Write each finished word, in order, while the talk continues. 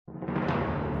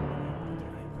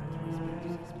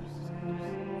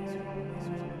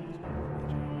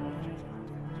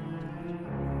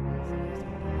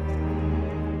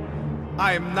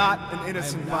I am not an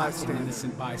innocent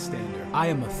bystander. I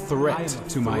am a threat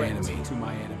to my enemy.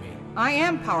 I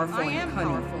am powerful and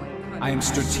cunning. I am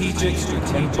strategic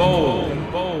and bold.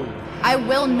 I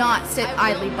will not sit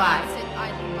idly by.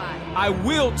 I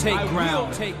will take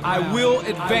ground. I will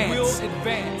advance.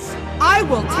 I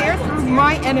will tear through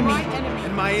my enemy.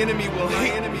 And my enemy will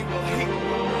hate.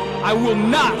 I will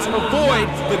not avoid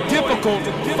the difficult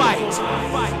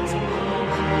fight.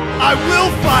 I will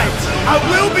fight. I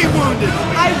will be wounded.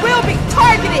 I will be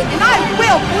targeted and I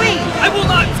will bleed. I will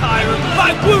not tire.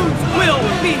 My wounds will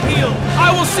be healed. I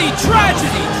will see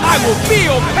tragedy. I will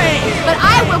feel pain. But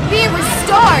I will be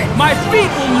restored. My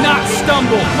feet will not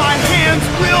stumble. My hands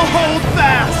will hold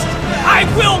fast. I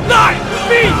will not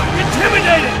be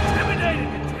intimidated.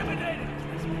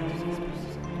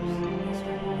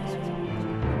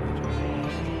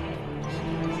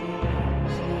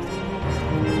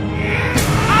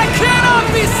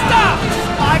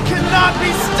 I cannot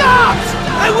be stopped!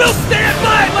 I will stand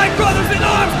by my brothers in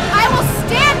arms! I will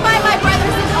stand by my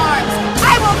brothers in arms!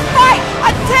 I will fight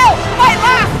until my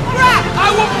last breath! I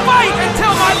will fight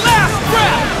until my last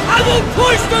breath! I will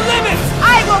push the limits!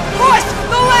 I will push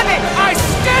the limits! I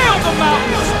scale the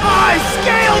mountains! I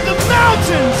scale the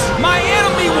mountains! My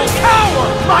enemy will cower!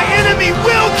 My enemy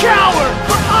will cower!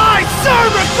 For I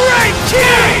serve a great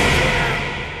king!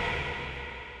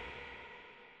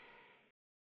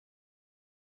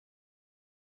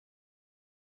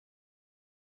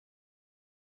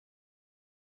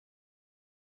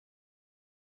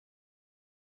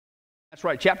 That's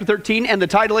right, chapter 13, and the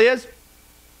title is?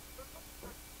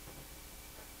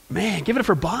 Man, give it up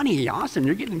for Bonnie. Awesome,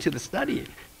 you're getting into the study.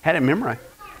 Had it memorized.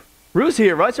 Ruth's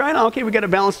here, right? That's right. Okay, we got it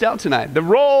balanced out tonight. The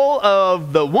role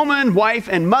of the woman, wife,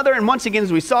 and mother. And once again,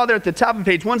 as we saw there at the top of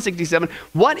page 167,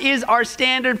 what is our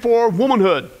standard for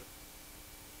womanhood?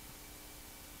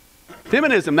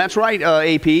 Feminism, that's right,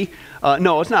 AP.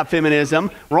 No, it's not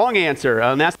feminism. Wrong answer.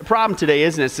 And that's the problem today,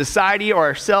 isn't it? Society or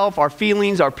ourself, our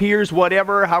feelings, our peers,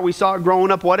 whatever, how we saw it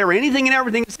growing up, whatever. Anything and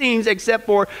everything it seems except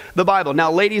for the Bible. Now,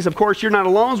 ladies, of course, you're not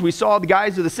alone. We saw the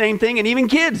guys do the same thing, and even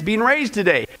kids being raised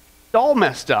today. It's all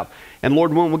messed up. And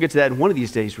Lord willing, we'll get to that in one of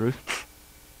these days, Ruth.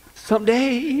 Some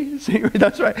days.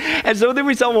 That's right. And so then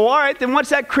we saw, well, all right, then what's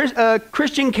that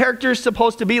Christian character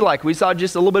supposed to be like? We saw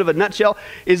just a little bit of a nutshell.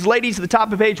 Is ladies at the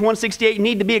top of page 168, you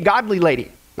need to be a godly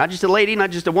lady. Not just a lady,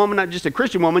 not just a woman, not just a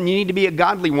Christian woman. You need to be a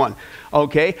godly one,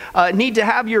 okay? Need to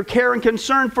have your care and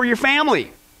concern for your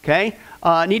family, okay?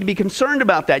 Need to be concerned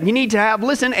about that. You need to have,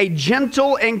 listen, a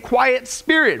gentle and quiet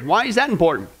spirit. Why is that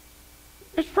important?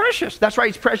 It's precious. That's right,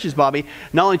 it's precious, Bobby.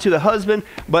 Not only to the husband,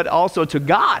 but also to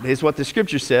God, is what the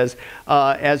scripture says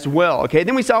as well. Okay,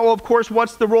 then we saw, well, of course,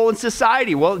 what's the role in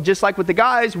society? Well, just like with the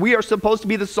guys, we are supposed to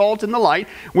be the salt and the light.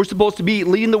 We're supposed to be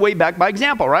leading the way back by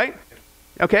example, right?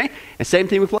 Okay, and same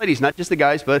thing with ladies, not just the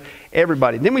guys, but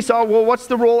everybody. Then we saw, well, what's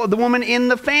the role of the woman in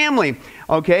the family?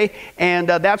 Okay, and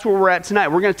that's where we're at tonight.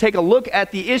 We're going to take a look at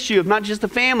the issue of not just the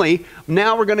family.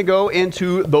 Now we're going to go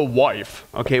into the wife.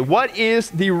 Okay, what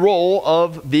is the role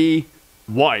of the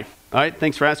wife? All right,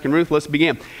 thanks for asking, Ruth. Let's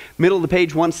begin. Middle of the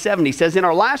page 170 says, in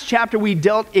our last chapter, we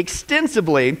dealt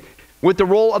extensively with the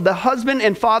role of the husband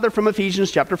and father from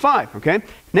Ephesians chapter 5, okay?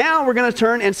 Now we're going to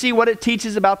turn and see what it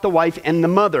teaches about the wife and the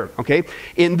mother, okay?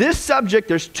 In this subject,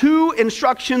 there's two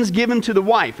instructions given to the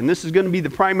wife, and this is going to be the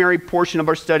primary portion of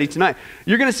our study tonight.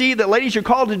 You're going to see that, ladies, you're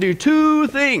called to do two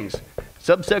things,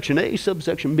 subsection A,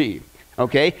 subsection B,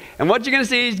 okay? And what you're going to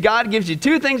see is God gives you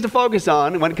two things to focus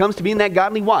on when it comes to being that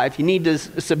godly wife. You need to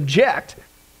subject,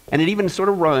 and it even sort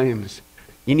of rhymes.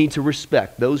 You need to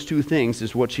respect. Those two things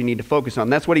is what you need to focus on.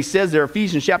 That's what he says there,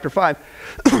 Ephesians chapter 5.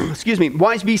 Excuse me.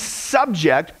 Wives, be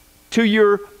subject to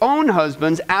your own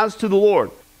husbands as to the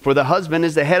Lord. For the husband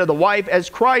is the head of the wife,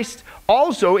 as Christ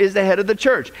also is the head of the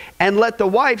church. And let the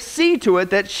wife see to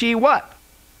it that she what?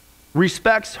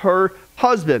 Respects her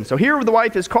husband. So here the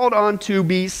wife is called on to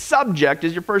be subject,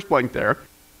 is your first blank there,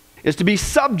 is to be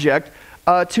subject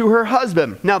to her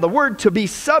husband. Now the word to be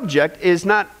subject is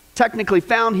not technically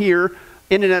found here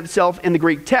in and of itself in the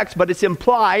Greek text, but it's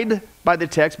implied by the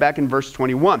text back in verse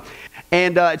 21.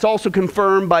 And it's also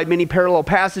confirmed by many parallel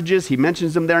passages. He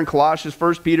mentions them there in Colossians,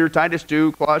 1 Peter, Titus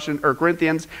 2, Colossians, or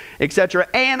Corinthians, etc.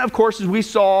 And of course, as we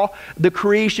saw, the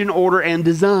creation order and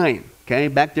design. Okay,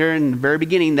 back there in the very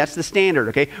beginning, that's the standard,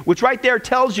 okay? Which right there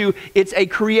tells you it's a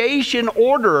creation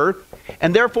order,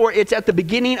 and therefore it's at the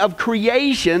beginning of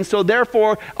creation, so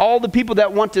therefore all the people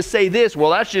that want to say this, well,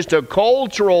 that's just a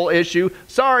cultural issue,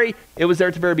 sorry, it was there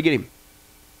at the very beginning.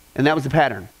 And that was the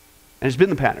pattern, and it's been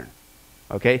the pattern,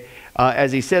 okay,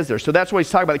 as he says there. So that's what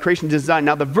he's talking about, the creation design.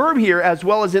 Now the verb here, as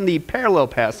well as in the parallel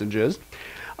passages,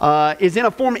 is in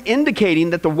a form indicating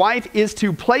that the wife is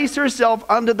to place herself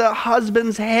under the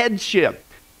husband's headship.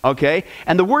 Okay?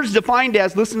 And the word is defined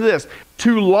as, listen to this,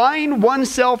 to line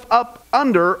oneself up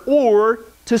under or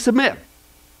to submit.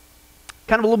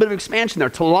 Kind of a little bit of expansion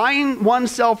there. To line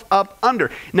oneself up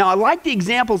under. Now, I like the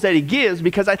examples that he gives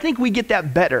because I think we get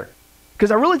that better.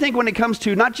 Because I really think when it comes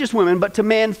to not just women, but to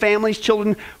men, families,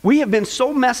 children, we have been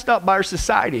so messed up by our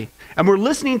society. And we're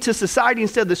listening to society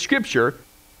instead of the scripture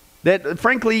that,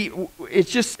 frankly,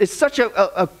 it's such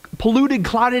a polluted,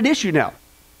 clouded issue now.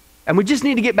 And we just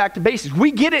need to get back to basics.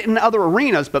 We get it in other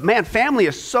arenas, but man, family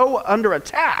is so under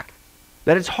attack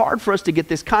that it's hard for us to get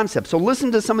this concept. So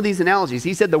listen to some of these analogies.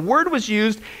 He said the word was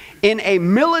used in a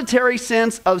military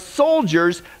sense of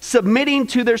soldiers submitting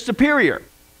to their superior.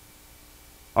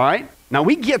 All right? Now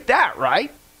we get that,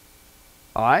 right?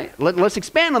 All right? Let's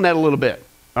expand on that a little bit.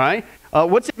 All right?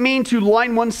 What's it mean to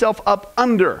line oneself up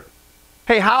under?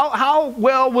 Hey, how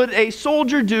well would a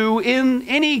soldier do in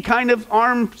any kind of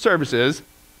armed services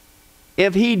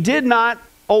if he did not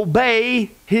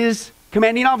obey his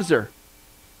commanding officer?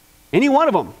 Any one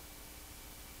of them.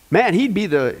 Man, he'd be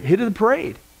the hit of the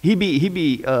parade. He'd be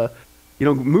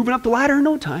moving up the ladder in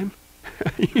no time.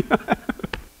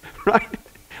 Right?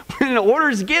 When an order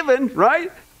is given,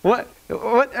 right? What?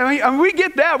 I mean, we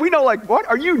get that. We know, like, what?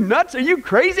 Are you nuts? Are you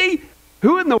crazy?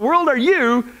 Who in the world are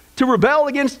you to rebel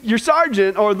against your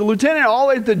sergeant or the lieutenant?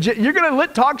 You're going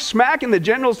to talk smack in the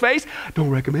general's face? Don't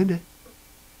recommend it.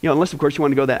 Unless, of course, you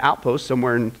want to go to that outpost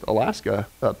somewhere in Alaska,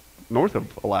 north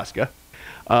of Alaska,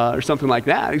 or something like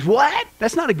that. What?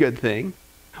 That's not a good thing.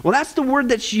 Well, that's the word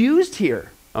that's used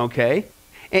here, okay,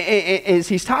 as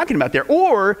he's talking about there.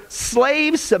 Or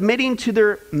slaves submitting to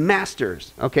their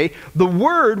masters, okay? The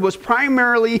word was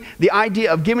primarily the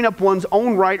idea of giving up one's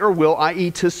own right or will,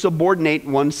 i.e. to subordinate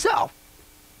oneself.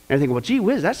 And I think, well, gee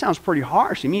whiz, that sounds pretty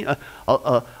harsh. You mean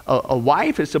a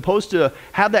wife is supposed to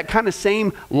have that kind of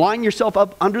same line yourself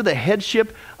up under the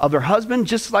headship of her husband,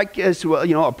 just like as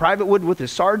a private would with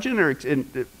his sergeant, or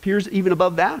it appears even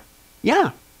above that?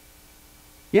 Yeah.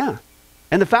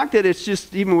 And the fact that it's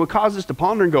just even what causes us to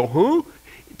ponder and go, huh?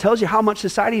 It tells you how much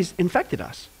society's infected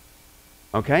us.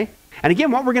 Okay? And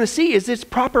again, what we're going to see is its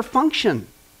proper function.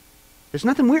 There's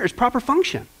nothing weird. It's proper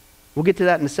function. We'll get to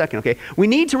that in a second, okay? We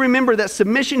need to remember that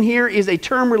submission here is a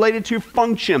term related to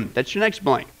function. That's your next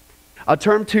blank. A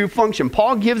term to function.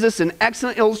 Paul gives us an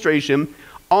excellent illustration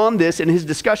on this in his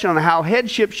discussion on how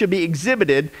headship should be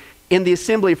exhibited in the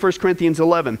assembly of 1 Corinthians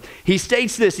 11. He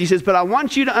states this. He says, but I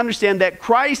want you to understand that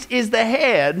Christ is the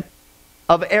head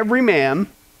of every man,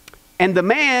 and the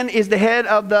man is the head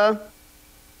of the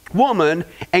woman,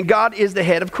 and God is the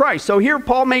head of Christ. So here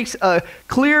Paul makes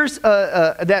clear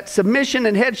that submission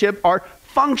and headship are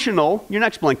functional, your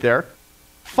next blank there,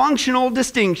 functional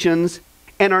distinctions,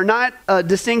 and are not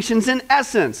distinctions in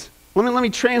essence. Let me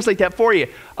translate that for you.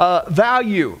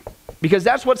 Value, because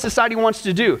that's what society wants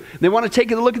to do. They want to take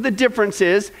a look at the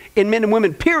differences in men and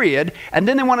women, period, and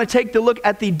then they want to take the look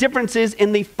at the differences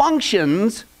in the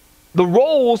functions, the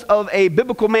roles of a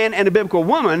biblical man and a biblical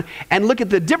woman, and look at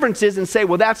the differences and say,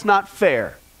 well, that's not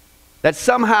fair. That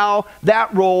somehow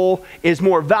that role is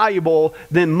more valuable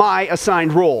than my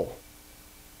assigned role.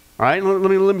 All right,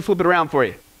 let me flip it around for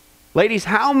you. Ladies,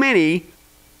 how many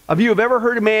of you have ever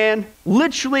heard a man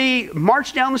literally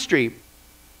march down the street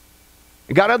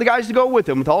and got other guys to go with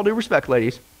him, with all due respect,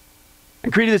 ladies,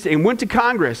 and created this, and went to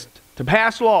Congress to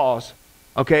pass laws,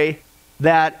 okay,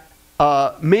 that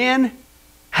men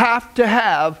have to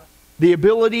have the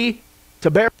ability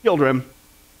to bear children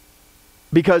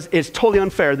because it's totally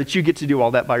unfair that you get to do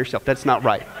all that by yourself. That's not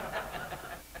right.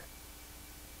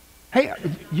 Hey,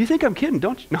 you think I'm kidding,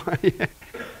 don't you? No.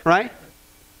 Right?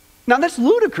 Now that's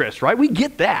ludicrous, right? We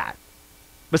get that.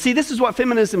 But see, this is what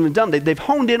feminism has done. They've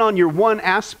honed in on your one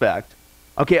aspect,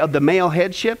 okay, of the male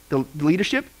headship, the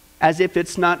leadership, as if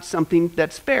it's not something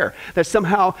that's fair. That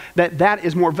somehow that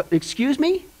is more, excuse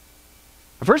me?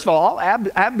 First of all, I'll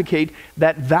advocate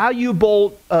that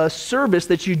valuable service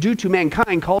that you do to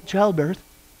mankind called childbirth,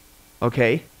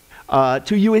 okay,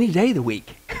 to you any day of the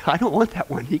week. I don't want that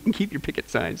one. You can keep your picket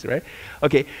signs, right?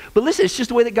 Okay, but listen, it's just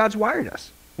the way that God's wired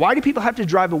us. Why do people have to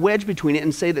drive a wedge between it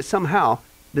and say that somehow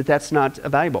that's not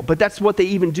valuable? But that's what they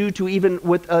even do to even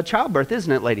with childbirth,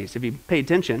 isn't it, ladies, if you pay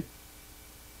attention?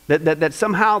 That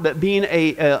somehow that being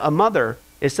a mother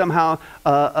is somehow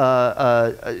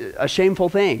a shameful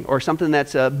thing or something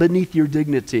that's beneath your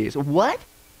dignity. So what?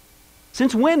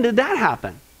 Since when did that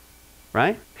happen?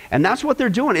 Right? And that's what they're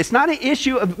doing. It's not an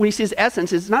issue of, when he says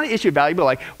essence, it's not an issue of valuable,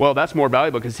 like, well, that's more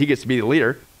valuable because he gets to be the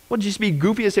leader. Well, just be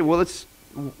goofy and say, well,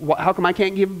 how come I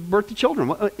can't give birth to children?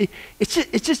 Well, it's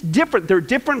just different. There are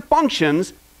different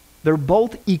functions They're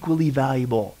both equally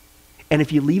valuable. And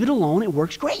if you leave it alone, it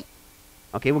works great.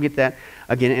 Okay, we'll get that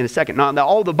again in a second.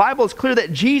 Now the Bible is clear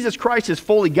that Jesus Christ is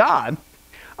fully God.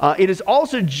 It is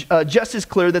also just as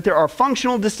clear that there are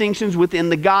functional distinctions within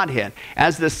the Godhead.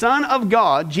 As the Son of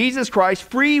God, Jesus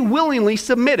Christ willingly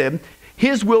submitted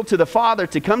his will to the Father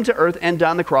to come to earth and die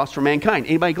on the cross for mankind.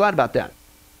 Anybody glad about that?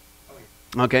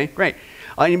 Okay, great.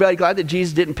 Anybody glad that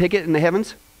Jesus didn't pick it in the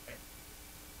heavens?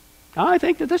 I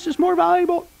think that this is more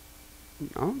valuable.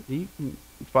 No,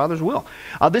 Father's will.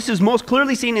 This is most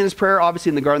clearly seen in his prayer, obviously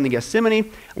in the Garden of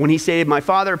Gethsemane, when he said, "My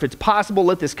Father, if it's possible,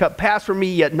 let this cup pass from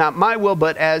me, yet not my will,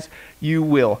 but as you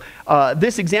will."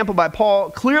 This example by Paul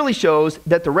clearly shows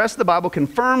that the rest of the Bible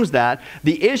confirms that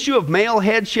the issue of male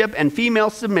headship and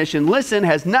female submission, listen,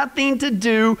 has nothing to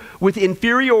do with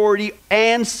inferiority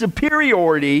and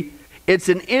superiority. It's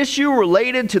an issue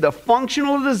related to the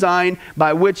functional design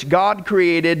by which God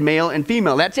created male and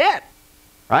female. That's it.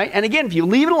 Right? And again, if you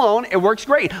leave it alone, it works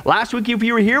great. Last week, if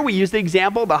you were here, we used the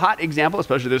example, the hot example,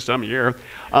 especially this time of year,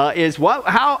 is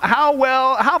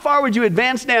how far would you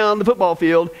advance down the football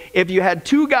field if you had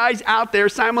two guys out there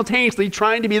simultaneously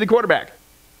trying to be the quarterback?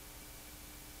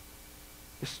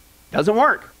 This doesn't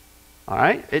work. All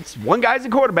right? It's one guy's the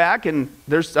quarterback, and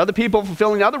there's other people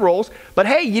fulfilling other roles. But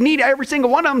hey, you need every single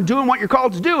one of them doing what you're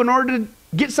called to do in order to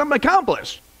get something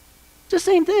accomplished. It's the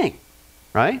same thing,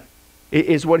 right?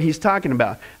 Is what he's talking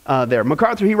about there.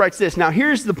 MacArthur, he writes this. Now,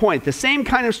 here's the point. The same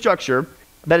kind of structure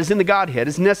that is in the Godhead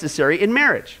is necessary in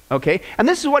marriage, okay? And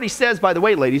this is what he says, by the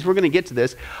way, ladies. We're going to get to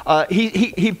this.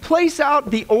 He plays out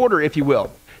the order, if you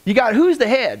will. You got, who's the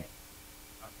head?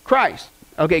 Christ.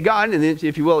 Okay, God, and then,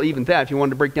 if you will, even that, if you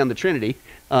wanted to break down the Trinity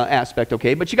aspect,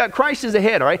 okay? But you got Christ as the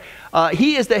head, all right?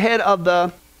 He is the head of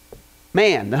the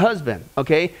man, the husband,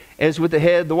 okay, is with the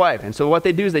head, the wife. And so what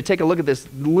they do is they take a look at this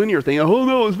linear thing. Oh,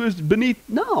 no, it's beneath.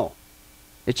 No.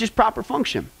 It's just proper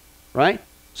function, right?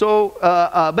 So,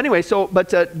 but anyway,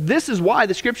 this is why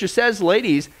the scripture says,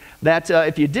 ladies, that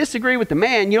if you disagree with the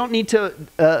man, you don't need to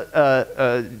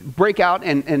break out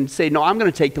and say, no, I'm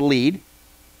going to take the lead,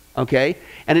 okay?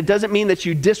 And it doesn't mean that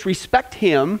you disrespect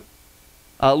him.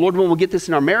 Lord willing, we'll get this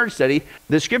in our marriage study.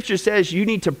 The scripture says you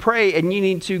need to pray and you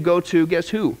need to go to, guess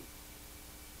who?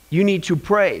 You need to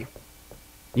pray.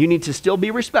 You need to still be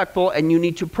respectful, and you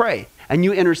need to pray. And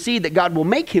you intercede that God will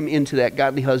make him into that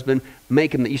godly husband,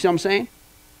 make him that. You see what I'm saying?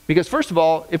 Because first of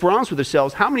all, if we're honest with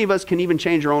ourselves, how many of us can even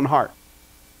change our own heart?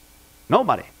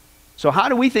 Nobody. So how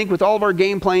do we think with all of our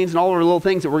game plans and all our little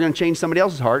things that we're going to change somebody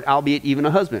else's heart, albeit even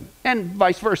a husband, and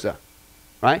vice versa,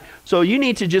 right? So you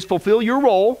need to just fulfill your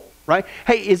role, right?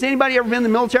 Hey, has anybody ever been in the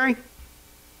military?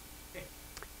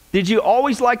 Did you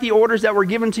always like the orders that were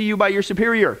given to you by your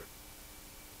superior?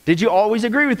 Did you always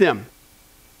agree with them?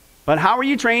 But how are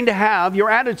you trained to have your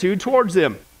attitude towards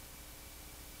them?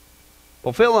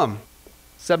 Fulfill them.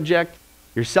 Subject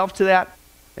yourself to that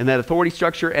and that authority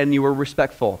structure, and you were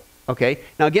respectful. Okay?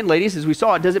 Now again, ladies, as we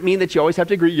saw, it doesn't mean that you always have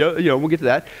to agree. Yeah, we'll get to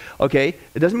that. Okay?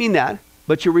 It doesn't mean that,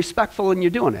 but you're respectful and you're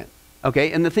doing it.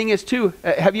 Okay? And the thing is too,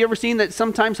 have you ever seen that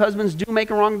sometimes husbands do make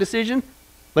a wrong decision?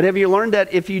 But have you learned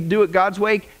that if you do it God's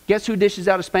way, guess who dishes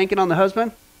out a spanking on the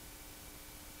husband?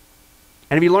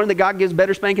 And have you learned that God gives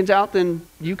better spankings out than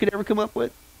you could ever come up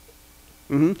with?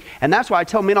 And that's why I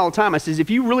tell men all the time, I says, if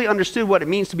you really understood what it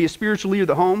means to be a spiritual leader of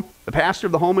the home, the pastor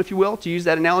of the home, if you will, to use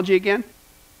that analogy again,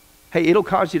 hey, it'll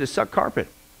cause you to suck carpet.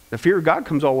 The fear of God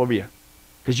comes all over you.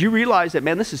 Because you realize that,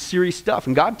 man, this is serious stuff,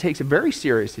 and God takes it very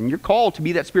serious, and you're called to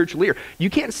be that spiritual leader. You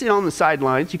can't sit on the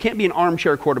sidelines. You can't be an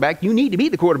armchair quarterback. You need to be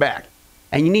the quarterback.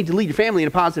 And you need to lead your family in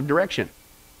a positive direction.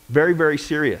 Very, very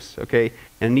serious, okay?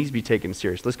 And it needs to be taken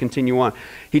serious. Let's continue on.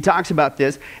 He talks about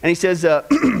this, and he says,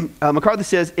 MacArthur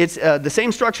says, it's the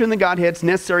same structure in the Godhead, it's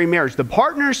necessary in marriage. The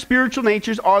partner's spiritual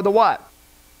natures are the what?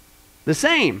 The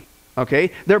same,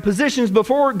 okay? Their positions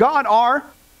before God are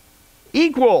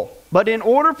equal. But in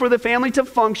order for the family to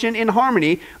function in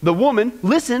harmony, the woman,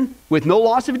 listen, with no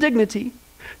loss of dignity,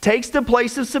 takes the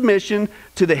place of submission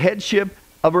to the headship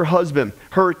of her husband.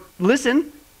 Her,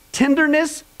 listen,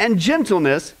 tenderness and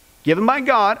gentleness given by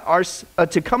God are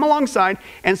to come alongside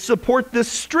and support the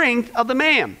strength of the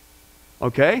man.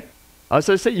 Okay? As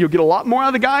I say, you'll get a lot more out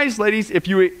of the guys, ladies, if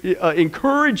you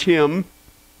encourage him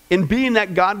in being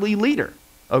that godly leader.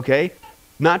 Okay?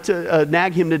 Not to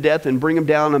nag him to death and bring him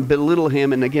down and belittle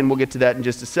him. And again, we'll get to that in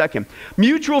just a second.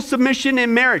 Mutual submission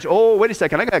in marriage. Oh, wait a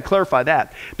second. I got to clarify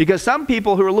that. Because some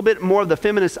people who are a little bit more of the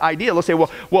feminist idea, they'll say,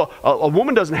 well, a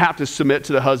woman doesn't have to submit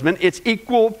to the husband. It's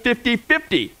equal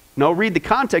 50-50. No, read the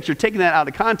context. You're taking that out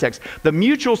of context. The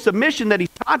mutual submission that he's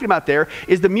talking about there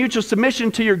is the mutual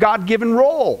submission to your God-given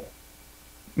role.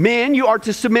 Men, you are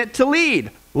to submit to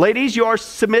lead. Ladies, you are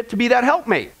submit to be that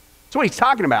helpmate. That's what he's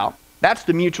talking about. That's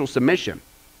the mutual submission.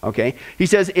 Okay? He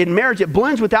says, in marriage, it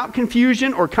blends without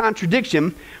confusion or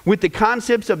contradiction with the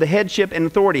concepts of the headship and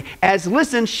authority. As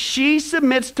listen, she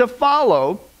submits to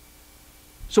follow.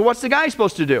 So what's the guy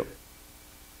supposed to do?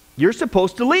 You're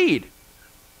supposed to lead.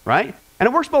 Right? And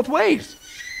it works both ways.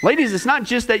 Ladies, it's not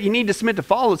just that you need to submit to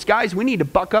follow. It's guys, we need to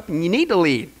buck up and you need to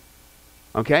lead.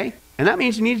 Okay? And that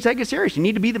means you need to take it serious. You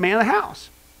need to be the man of the house.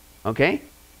 Okay?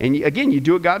 And again, you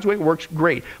do it God's way, it works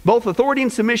great. Both authority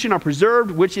and submission are preserved,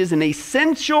 which is an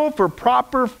essential for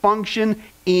proper function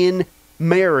in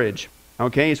marriage.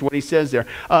 Okay, is what he says there.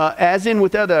 As in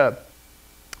with other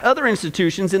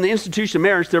institutions, in the institution of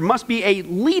marriage, there must be a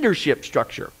leadership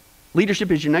structure.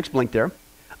 Leadership is your next blank there,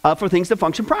 for things to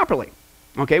function properly.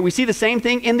 Okay, we see the same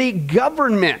thing in the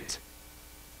government.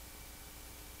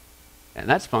 And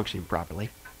that's functioning properly.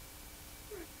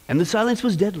 And the silence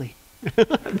was deadly.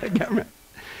 The government.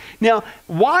 Now,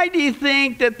 why do you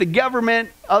think that the government,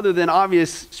 other than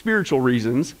obvious spiritual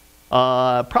reasons,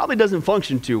 probably doesn't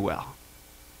function too well?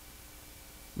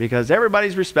 Because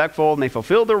everybody's respectful and they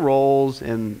fulfill their roles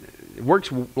and it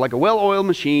works like a well-oiled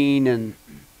machine. And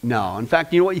no, in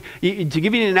fact, you know what? To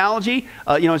give you an analogy,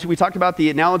 so we talked about the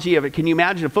analogy of it. Can you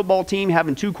imagine a football team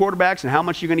having 2 quarterbacks and how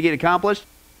much you're going to get accomplished?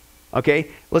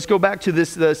 Okay, let's go back to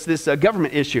this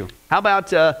government issue. How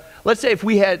about, let's say if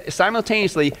we had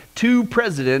simultaneously 2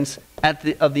 presidents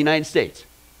of the United States.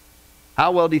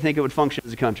 How well do you think it would function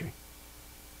as a country?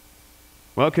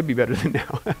 Well, it could be better than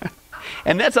now.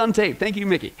 And that's on tape. Thank you,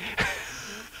 Mickey.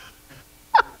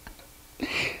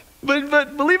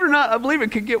 But believe it or not, I believe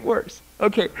it could get worse.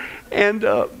 Okay, and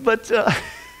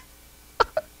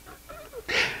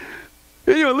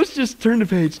anyway, let's just turn the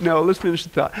page. No, let's finish the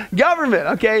thought. Government,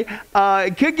 okay,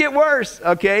 it could get worse,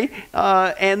 okay,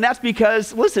 and that's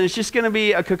because, listen, it's just going to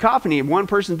be a cacophony. One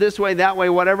person this way, that way,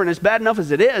 whatever, and it's bad enough as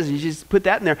it is. You just put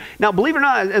that in there. Now, believe it or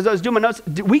not, as I was doing my notes,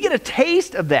 we get a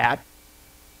taste of that.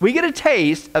 We get a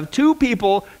taste of 2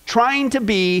 people trying to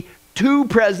be 2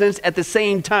 presidents at the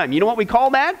same time. You know what we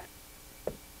call that?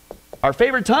 Our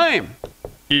favorite time,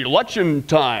 election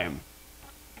time.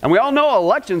 And we all know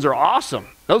elections are awesome.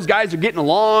 Those guys are getting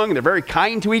along, and they're very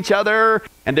kind to each other,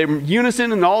 and they're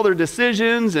unison in all their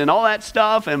decisions and all that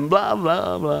stuff, and blah,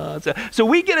 blah, blah. So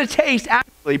we get a taste,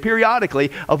 actually,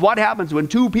 periodically, of what happens when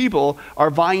 2 people are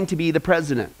vying to be the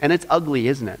president. And it's ugly,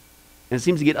 isn't it? And it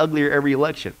seems to get uglier every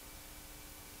election.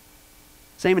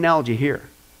 Same analogy here.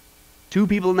 2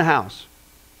 people in the house.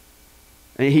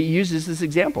 And he uses this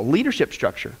example, leadership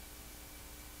structure.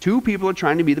 2 people are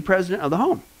trying to be the president of the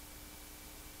home.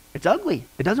 It's ugly.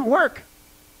 It doesn't work.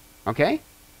 Okay?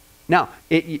 Now,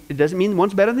 it doesn't mean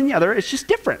one's better than the other. It's just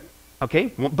different.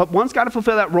 Okay? But one's got to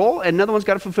fulfill that role, and another one's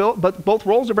got to fulfill it. But both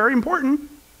roles are very important.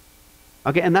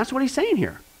 Okay? And that's what he's saying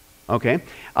here. Okay?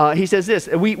 He says this.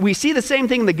 We see the same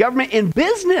thing in the government in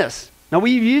business. Now,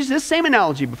 we've used this same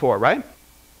analogy before, right?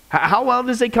 How well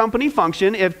does a company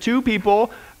function if 2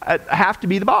 people have to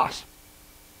be the boss?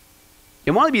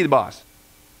 They want to be the boss.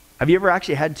 Have you ever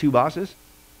actually had 2 bosses?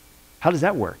 How does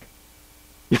that work?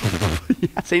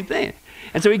 Yeah, same thing.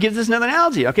 And so he gives us another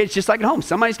analogy. Okay, it's just like at home.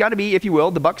 Somebody's got to be, if you will,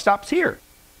 the buck stops here.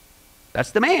 That's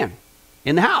the man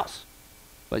in the house.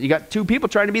 But you got 2 people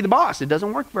trying to be the boss. It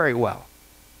doesn't work very well.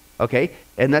 Okay,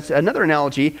 and that's another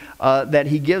analogy that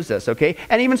he gives us. Okay,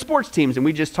 and even sports teams, and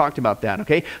we just talked about that.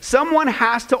 Okay, someone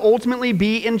has to ultimately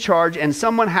be in charge, and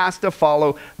someone has to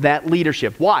follow that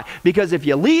leadership. Why? Because if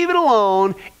you leave it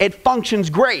alone, it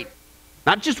functions great.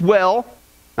 Not just well,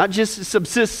 not just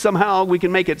subsists somehow, we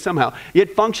can make it somehow.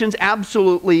 It functions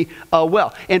absolutely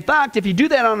well. In fact, if you do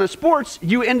that on the sports,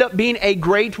 you end up being a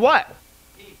great what?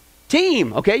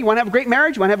 Team. Okay, you want to have a great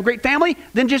marriage? You want to have a great family?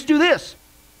 Then just do this.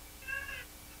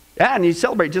 Yeah, and you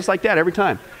celebrate just like that every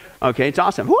time. Okay, it's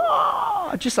awesome.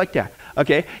 Whoa, just like that.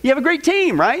 Okay, you have a great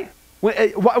team, right?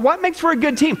 What makes for a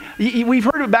good team? We've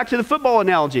heard it back to the football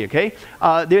analogy, okay?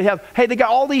 They got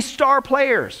all these star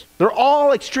players. They're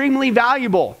all extremely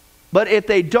valuable. But if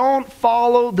they don't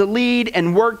follow the lead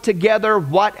and work together,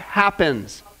 what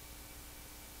happens?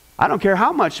 I don't care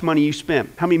how much money you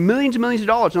spent, how many millions and millions of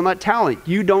dollars on that talent,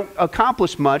 you don't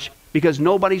accomplish much because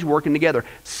nobody's working together.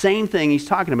 Same thing he's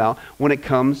talking about when it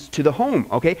comes to the home,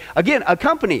 okay? Again, a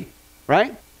company,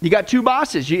 right? You got 2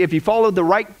 bosses. If you follow the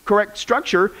right, correct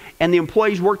structure and the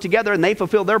employees work together and they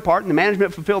fulfill their part and the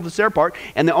management fulfills their part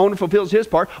and the owner fulfills his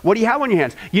part, what do you have on your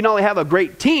hands? You not only have a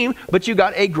great team, but you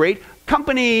got a great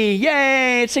company.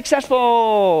 Yay, it's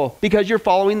successful because you're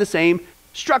following the same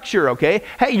structure, okay?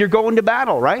 Hey, you're going to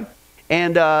battle, right?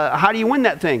 And how do you win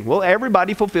that thing? Well,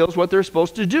 everybody fulfills what they're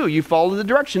supposed to do. You follow the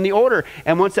direction, the order.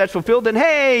 And once that's fulfilled, then,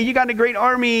 hey, you got a great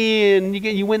army and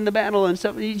you win the battle and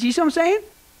stuff. You see what I'm saying?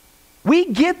 We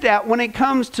get that when it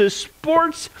comes to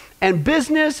sports and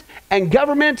business and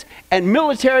government and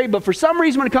military, but for some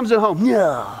reason when it comes to home,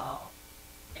 no.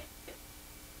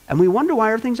 And we wonder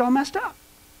why everything's all messed up.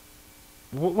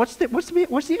 What's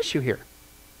the issue here?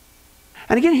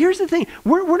 And again, here's the thing.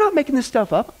 We're not making this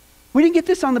stuff up. We didn't get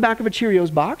this on the back of a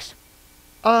Cheerios box.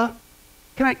 Can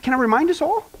I remind us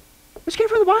all? This came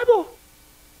from the Bible.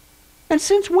 And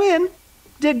since when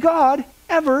did God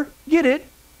ever get it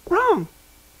wrong?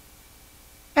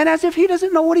 And as if he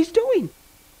doesn't know what he's doing.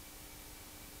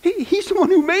 He's the one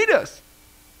who made us.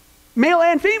 Male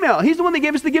and female. He's the one that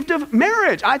gave us the gift of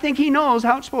marriage. I think he knows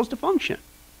how it's supposed to function.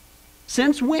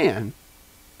 Since when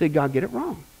did God get it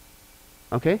wrong?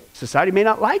 Okay? Society may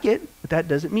not like it, but that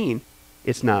doesn't mean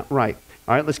it's not right.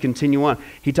 All right, let's continue on.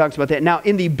 He talks about that. Now,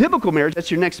 in the biblical marriage, that's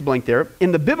your next blank there.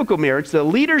 In the biblical marriage, the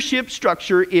leadership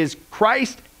structure is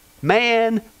Christ,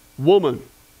 man, woman.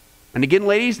 And again,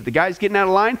 ladies, if the guy's getting out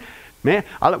of line, man,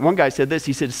 one guy said this.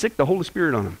 He said, sick the Holy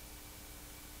Spirit on him.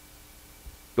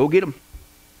 Go get him.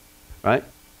 Right?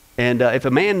 And if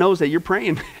a man knows that you're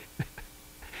praying,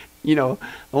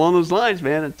 along those lines,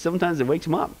 man, sometimes it wakes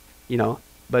him up,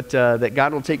 but that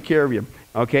God will take care of you.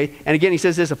 Okay? And again, he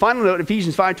says this, a final note,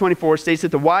 Ephesians 5:24 states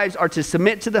that the wives are to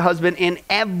submit to the husband in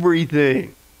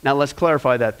everything. Now, let's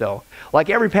clarify that, though. Like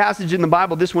every passage in the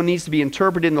Bible, this one needs to be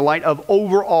interpreted in the light of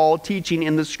overall teaching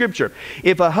in the Scripture.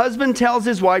 If a husband tells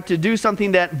his wife to do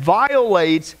something that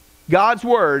violates God's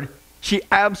word, she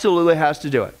absolutely has to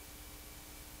do it.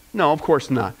 No, of course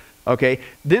not. Okay?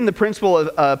 Then the principle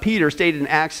of Peter stated in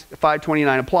Acts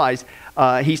 5:29 applies.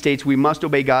 He states we must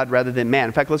obey God rather than man.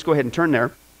 In fact, let's go ahead and turn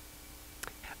there.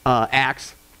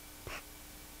 Acts.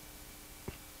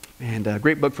 And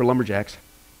great book for lumberjacks.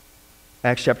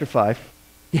 Acts chapter 5.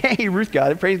 Yay, Ruth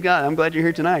got it. Praise God. I'm glad you're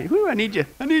here tonight. Woo, I need you.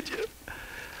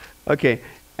 Okay,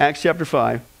 Acts chapter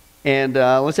 5. And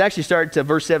let's actually start to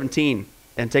verse 17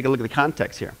 and take a look at the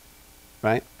context here.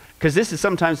 Right? Because this is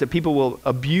sometimes that people will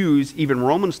abuse even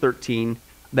Romans 13,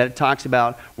 that it talks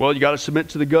about, well, you got to submit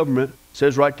to the government. It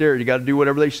says right there, you got to do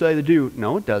whatever they say to do.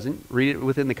 No, it doesn't. Read it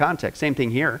within the context. Same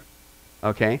thing here.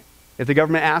 Okay? If the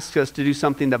government asks us to do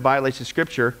something that violates the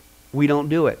Scripture, we don't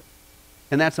do it.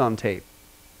 And that's on tape.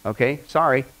 Okay?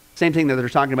 Sorry. Same thing that they're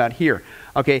talking about here.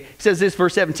 Okay? It says this,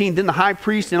 verse 17, then the high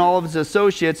priest and all of his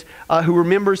associates who were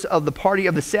members of the party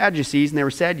of the Sadducees, and they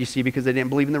were sad, you see, because they didn't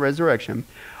believe in the resurrection,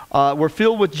 were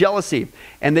filled with jealousy,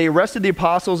 and they arrested the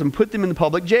apostles and put them in the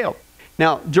public jail.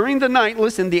 Now, during the night,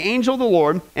 listen, an angel of the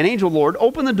Lord,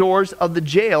 opened the doors of the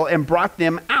jail and brought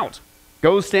them out.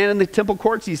 Go stand in the temple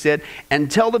courts, he said, and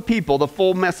tell the people the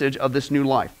full message of this new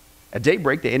life. At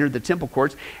daybreak, they entered the temple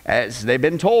courts as they've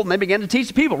been told, and they began to teach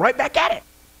the people right back at it.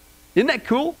 Isn't that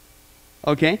cool?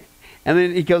 Okay. And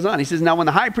then he goes on. He says, now when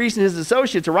the high priest and his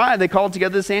associates arrived, they called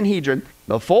together the Sanhedrin,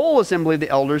 the full assembly of the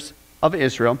elders of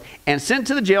Israel, and sent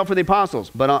to the jail for the apostles.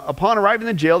 But upon arriving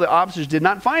in the jail, the officers did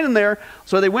not find them there,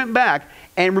 so they went back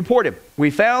and reported, we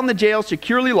found the jail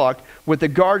securely locked with the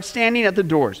guards standing at the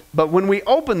doors. But when we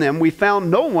opened them, we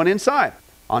found no one inside.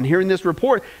 On hearing this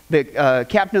report, the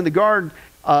captain of the guard,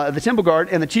 the temple guard,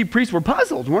 and the chief priests were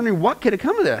puzzled, wondering what could have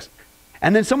come of this.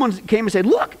 And then someone came and said,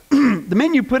 look, the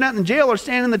men you put out in jail are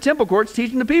standing in the temple courts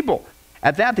teaching the people.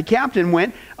 At that, the captain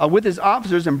went with his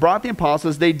officers and brought the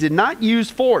apostles. They did not use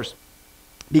force,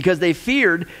 because they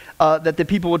feared that the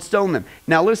people would stone them.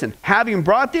 Now listen, having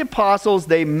brought the apostles,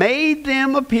 they made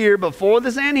them appear before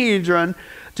the Sanhedrin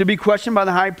to be questioned by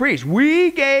the high priest. We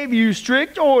gave you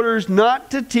strict orders not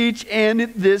to teach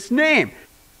in this name.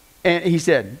 And he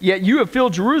said, yet you have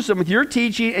filled Jerusalem with your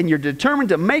teaching, and you're determined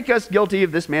to make us guilty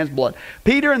of this man's blood.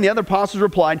 Peter and the other apostles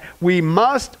replied, we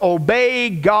must obey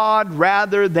God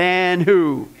rather than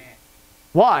who?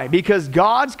 Why? Because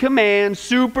God's command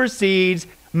supersedes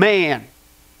man.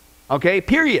 Okay,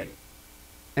 period.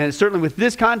 And certainly with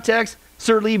this context,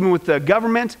 certainly even with the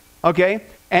government, okay,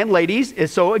 and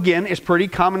ladies, so again, it's pretty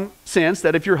common sense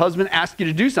that if your husband asks you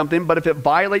to do something, but if it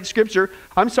violates Scripture,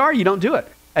 I'm sorry, you don't do it.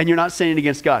 And you're not sinning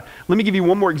against God. Let me give you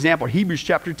one more example. Hebrews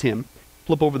chapter 10.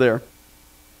 Flip over there.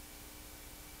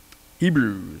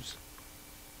 Hebrews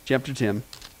chapter 10. And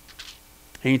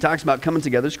he talks about coming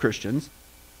together as Christians.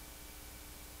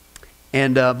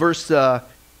 And verse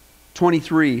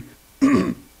 23,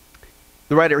 the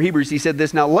writer of Hebrews, he said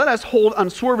this, now let us hold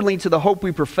unswervingly to the hope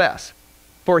we profess.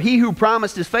 For he who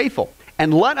promised is faithful.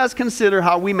 And let us consider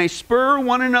how we may spur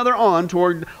one another on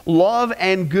toward love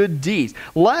and good deeds.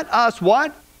 Let us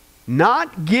what?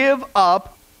 Not give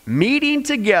up meeting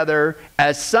together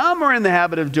as some are in the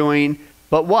habit of doing,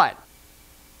 but what?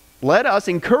 Let us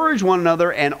encourage one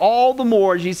another, and all the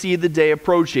more as you see the day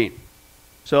approaching.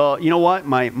 So, you know what?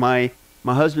 My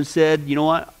husband said, you know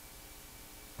what?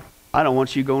 I don't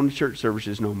want you going to church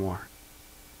services no more.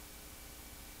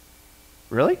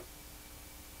 Really?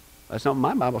 That's not what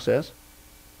my Bible says.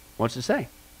 What's it say?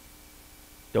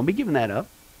 Don't be giving that up.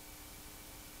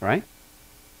 Right?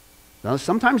 Now,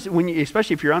 sometimes,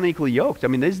 especially if you're unequally yoked, I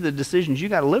mean, these are the decisions you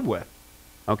got to live with.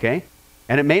 Okay?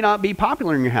 And it may not be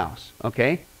popular in your house.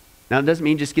 Okay? Now, it doesn't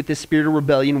mean just get this spirit of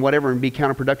rebellion, whatever, and be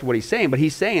counterproductive to what he's saying, but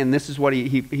he's saying this is what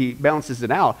he balances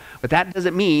it out. But that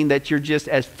doesn't mean that you're just,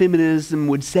 as feminism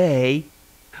would say,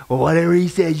 well, whatever he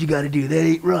says you got to do, that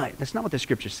ain't right. That's not what the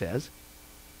Scripture says.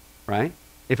 Right?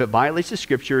 If it violates the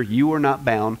Scripture, you are not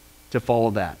bound to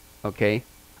follow that. Okay?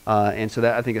 And so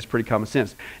that, I think, is pretty common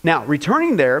sense. Now,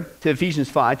 returning there to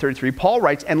Ephesians 5:33, Paul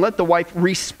writes, and let the wife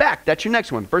respect. That's your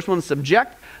next one. The first one is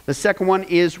subject. The second one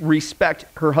is respect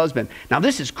her husband. Now,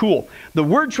 this is cool. The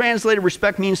word translated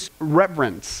respect means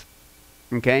reverence.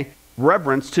 Okay?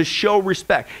 Reverence, to show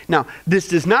respect. Now, this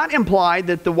does not imply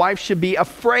that the wife should be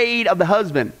afraid of the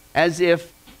husband, as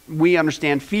if we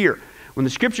understand fear. When the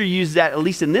Scripture uses that, at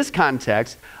least in this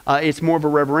context, it's more of a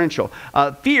reverential.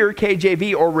 Fear,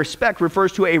 KJV, or respect,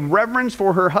 refers to a reverence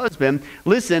for her husband.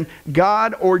 Listen,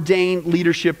 God-ordained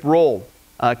leadership role.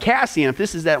 Cassie, and if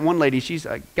this is that one lady, she's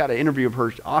got an interview of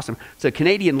her, awesome. It's a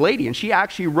Canadian lady, and she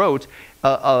actually wrote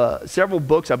several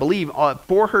books, I believe,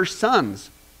 for her sons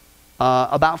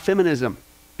about feminism,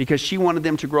 because she wanted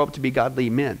them to grow up to be godly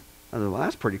men. I thought, well,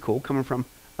 that's pretty cool, coming from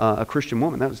a Christian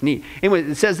woman. That was neat. Anyway,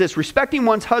 it says this: respecting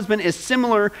one's husband is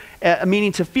similar,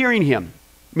 meaning to fearing him,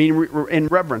 meaning in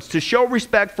reverence. To show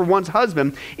respect for one's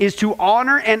husband is to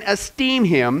honor and esteem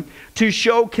him, to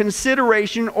show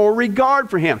consideration or regard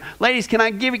for him. Ladies, can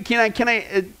I give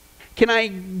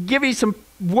you some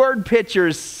word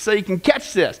pictures so you can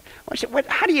catch this?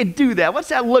 How do you do that? What's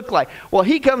that look like? Well,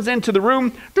 he comes into the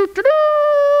room.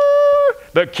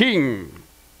 The king.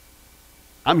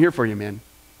 I'm here for you, man.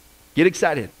 Get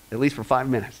excited, at least for 5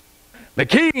 minutes. The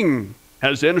king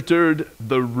has entered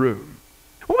the room.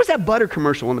 What was that butter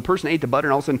commercial when the person ate the butter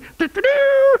and all of a sudden,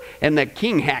 and the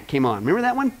king hat came on? Remember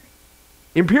that one?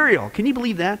 Imperial. Can you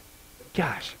believe that?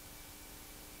 Gosh.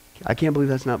 I can't believe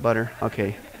that's not butter.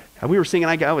 Okay. We were singing,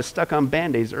 I was stuck on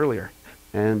Band-Aids earlier.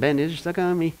 And Band-Aids are stuck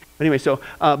on me. But anyway,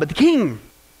 but the king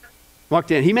walked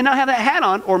in. He may not have that hat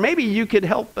on, or maybe you could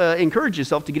help encourage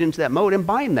yourself to get into that mode and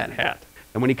buy him that hat.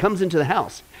 And when he comes into the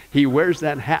house, he wears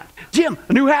that hat. Jim,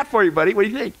 a new hat for you, buddy. What do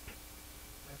you think?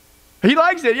 He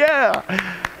likes it,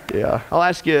 yeah. Yeah, I'll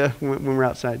ask you when we're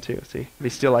outside too, see if he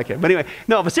still like it. But anyway,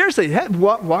 no, but seriously,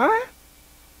 why?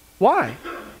 Why?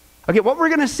 Okay, what we're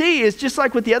going to see is just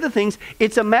like with the other things,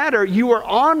 it's a matter, you are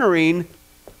honoring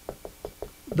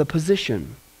the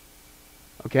position.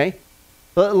 Okay?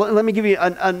 Let me give you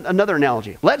another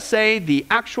analogy. Let's say the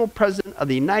actual president of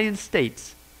the United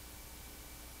States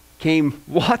came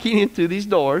walking into these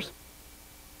doors,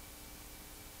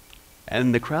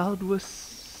 and the crowd was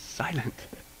silent.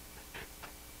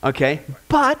 Okay,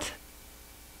 but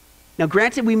now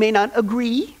granted, we may not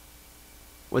agree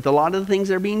with a lot of the things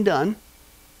that are being done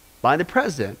by the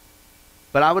president,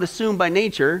 but I would assume by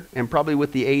nature, and probably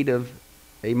with the aid of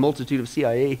a multitude of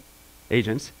CIA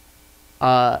agents,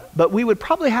 but we would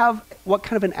probably have what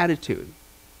kind of an attitude?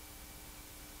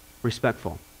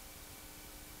 Respectful.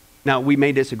 Now, we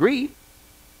may disagree,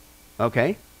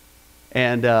 okay,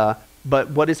 but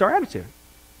what is our attitude?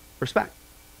 Respect,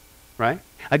 right?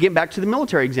 Again, back to the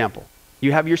military example.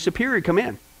 You have your superior come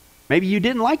in. Maybe you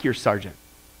didn't like your sergeant,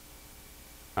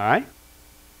 all right?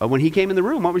 But when he came in the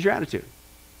room, what was your attitude?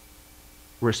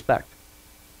 Respect.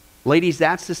 Ladies,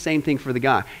 that's the same thing for the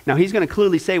guy. Now, he's going to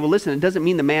clearly say, well, listen, it doesn't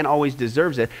mean the man always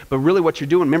deserves it, but really what you're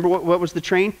doing, remember what was the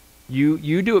train?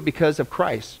 You do it because of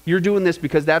Christ. You're doing this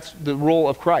because that's the role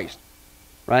of Christ,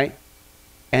 right?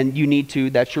 And you need to,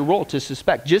 that's your role, to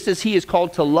suspect. Just as he is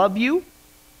called to love you,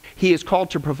 he is called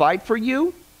to provide for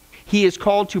you, he is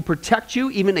called to protect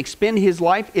you, even expend his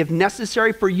life if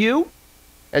necessary for you.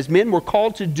 As men, we're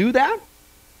called to do that.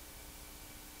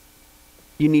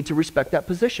 You need to respect that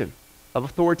position of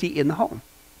authority in the home.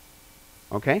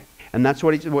 Okay? And that's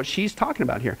what she's talking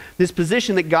about here. This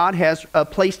position that God has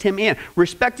placed him in.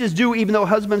 Respect is due even though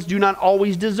husbands do not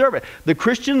always deserve it. The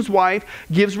Christian's wife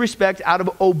gives respect out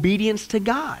of obedience to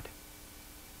God.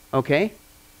 Okay?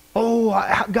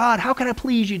 Oh, God, how can I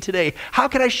please you today? How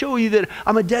can I show you that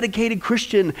I'm a dedicated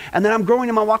Christian and that I'm growing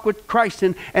in my walk with Christ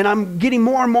and I'm getting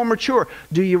more and more mature?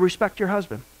 Do you respect your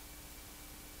husband?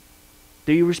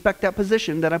 Do you respect that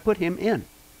position that I put him in?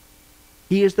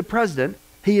 He is the president,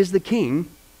 He is the king.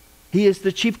 He is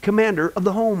the chief commander of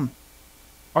the home.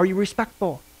 Are you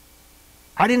respectful?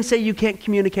 I didn't say you can't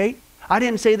communicate. I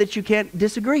didn't say that you can't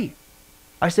disagree.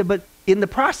 I said, but in the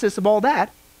process of all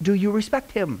that, do you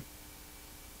respect him?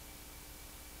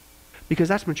 Because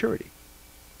that's maturity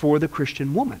for the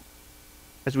Christian woman.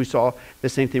 As we saw the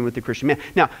same thing with the Christian man.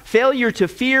 Now, failure to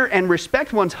fear and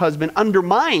respect one's husband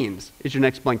undermines, is your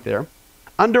next blank there,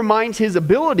 undermines his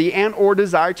ability and or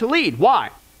desire to lead. Why?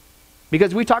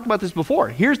 Because we talked about this before.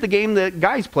 Here's the game that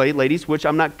guys play, ladies, which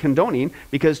I'm not condoning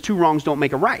because two wrongs don't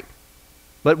make a right.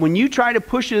 But when you try to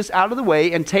push us out of the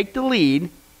way and take the lead,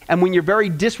 and when you're very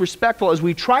disrespectful as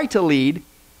we try to lead,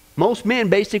 most men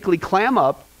basically clam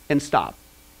up and stop.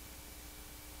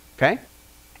 Okay?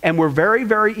 And we're very,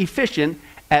 very efficient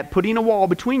at putting a wall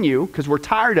between you because we're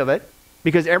tired of it.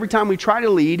 Because every time we try to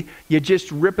lead, you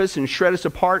just rip us and shred us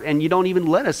apart and you don't even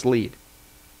let us lead.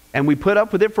 And we put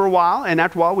up with it for a while, and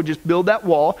after a while we just build that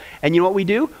wall. And you know what we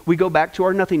do? We go back to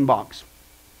our nothing box.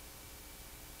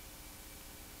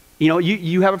 You know,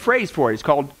 you have a phrase for it. It's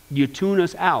called, you tune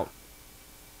us out.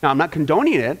 Now, I'm not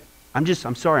condoning it. I'm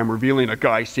sorry, I'm revealing a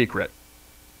guy's secret.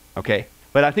 Okay?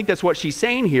 But I think that's what she's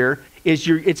saying here, is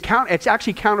it's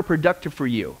actually counterproductive for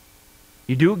you.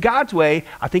 You do it God's way,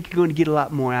 I think you're going to get a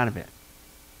lot more out of it.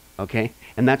 Okay?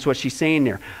 And that's what she's saying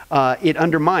there. It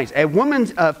undermines. A woman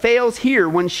fails here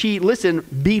when she, listen,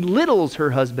 belittles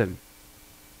her husband.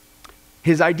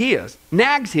 His ideas.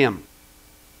 Nags him.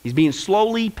 He's being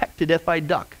slowly pecked to death by a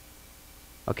duck.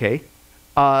 Okay?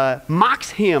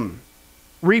 Mocks him.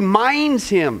 Reminds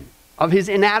him of his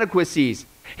inadequacies,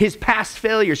 his past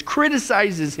failures,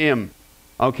 criticizes him.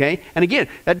 Okay? And again,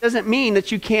 that doesn't mean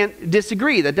that you can't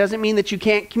disagree. That doesn't mean that you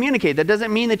can't communicate. That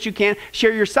doesn't mean that you can't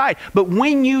share your side. But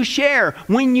when you share,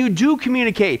 when you do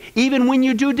communicate, even when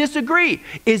you do disagree,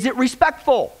 is it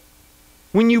respectful?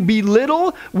 When you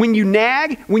belittle, when you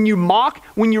nag, when you mock,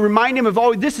 when you remind him of,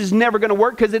 oh, this is never going to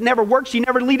work because it never works. You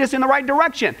never lead us in the right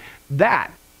direction. That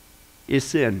is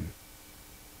sin.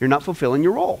 You're not fulfilling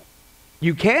your role.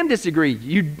 You can disagree.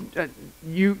 You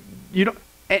don't.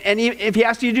 And if he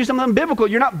asks you to do something biblical,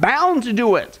 you're not bound to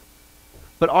do it.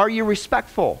 But are you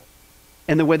respectful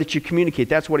in the way that you communicate?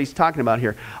 That's what he's talking about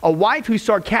here. A wife who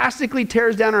sarcastically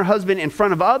tears down her husband in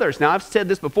front of others. Now, I've said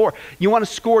this before. You want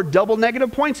to score double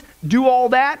negative points? Do all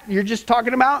that you're just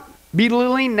talking about?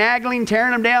 Belittling, nagging,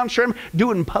 tearing him down, shredding him.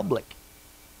 Do it in public.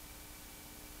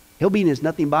 He'll be in his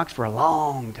nothing box for a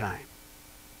long time.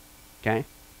 Okay?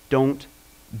 Don't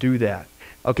do that.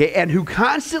 Okay, and who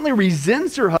constantly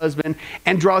resents her husband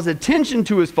and draws attention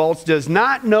to his faults does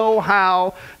not know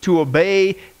how to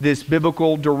obey this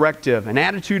biblical directive. An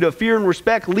attitude of fear and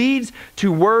respect leads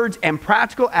to words and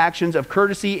practical actions of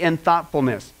courtesy and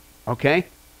thoughtfulness. Okay,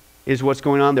 is what's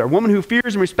going on there. A woman who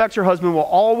fears and respects her husband will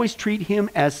always treat him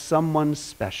as someone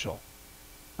special.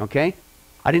 Okay,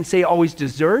 I didn't say always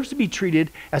deserves to be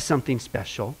treated as something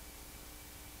special.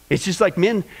 It's just like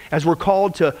men, as we're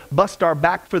called to bust our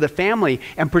back for the family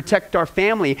and protect our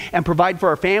family and provide for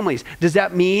our families. Does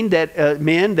that mean that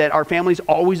men, that our families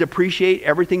always appreciate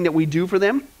everything that we do for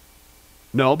them?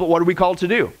 No, but what are we called to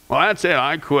do? Well, that's it.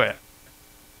 I quit.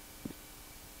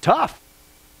 Tough.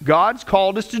 God's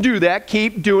called us to do that.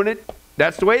 Keep doing it.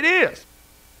 That's the way it is.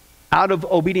 Out of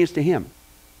obedience to him.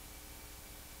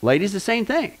 Ladies, the same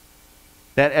thing.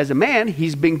 That as a man,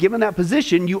 he's been given that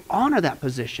position. You honor that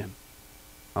position.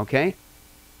 Okay?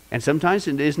 And sometimes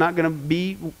it is not going to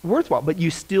be worthwhile, but you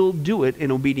still do it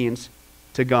in obedience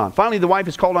to God. Finally, the wife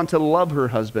is called on to love her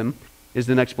husband, is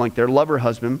the next blank there. Love her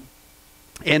husband.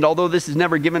 And although this is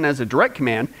never given as a direct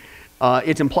command,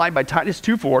 it's implied by Titus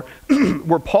 2:4,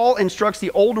 where Paul instructs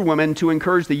the older women to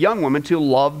encourage the young women to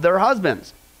love their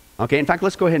husbands. Okay, in fact,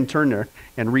 let's go ahead and turn there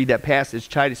and read that passage,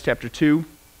 Titus chapter 2.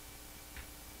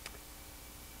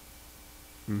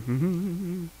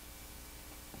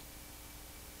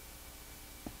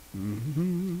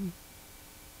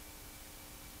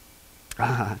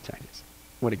 Titus.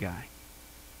 What a guy.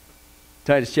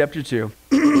 Titus chapter 2.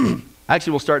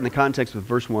 Actually, we'll start in the context with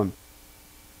verse 1.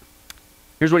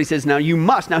 Here's what he says. Now you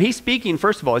must. Now he's speaking,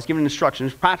 first of all, he's giving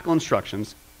instructions, practical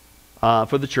instructions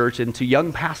for the church and to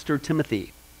young pastor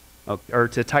Timothy, or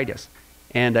to Titus.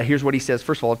 And here's what he says.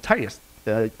 First of all, Titus,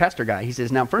 the pastor guy, he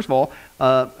says, now first of all,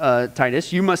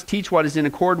 Titus, you must teach what is in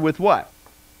accord with what?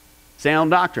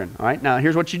 Sound doctrine. All right. Now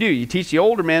here's what you do. You teach the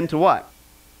older men to what?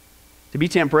 To be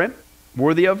temperate,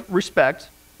 worthy of respect,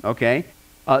 okay,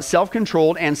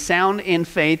 self-controlled, and sound in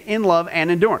faith, in love,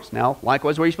 and endurance. Now,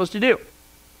 likewise, what are you supposed to do?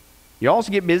 You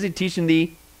also get busy teaching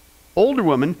the older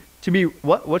women to be,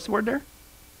 what's the word there?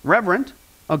 Reverent,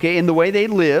 okay, in the way they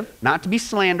live, not to be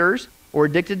slanderers or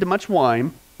addicted to much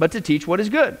wine, but to teach what is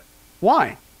good.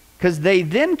 Why? Because they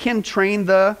then can train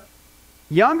the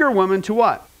younger women to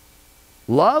what?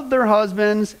 Love their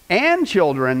husbands and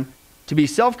children, to be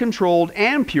self-controlled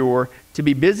and pure, to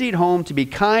be busy at home, to be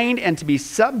kind, and to be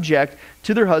subject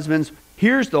to their husbands.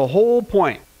 Here's the whole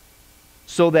point.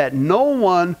 So that no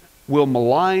one will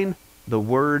malign the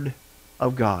word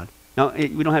of God. Now, we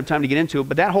don't have time to get into it,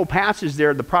 but that whole passage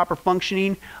there, the proper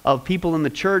functioning of people in the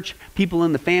church, people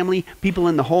in the family, people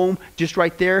in the home, just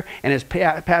right there. And as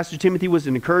Pastor Timothy was to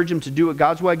encourage them to do it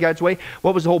God's way,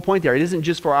 what was the whole point there? It isn't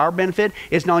just for our benefit.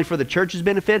 It's not only for the church's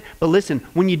benefit. But listen,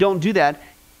 when you don't do that,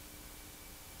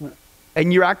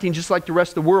 and you're acting just like the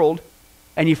rest of the world,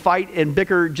 and you fight and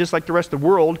bicker just like the rest of the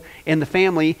world in the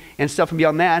family and stuff and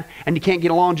beyond that, and you can't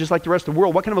get along just like the rest of the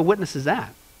world, what kind of a witness is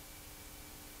that?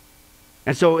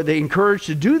 And so they encourage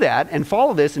to do that and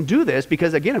follow this and do this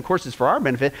because, again, of course, it's for our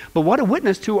benefit. But what a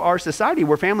witness to our society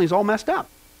where families all messed up,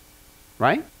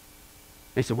 right?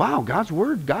 They say, wow, God's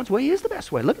word, God's way is the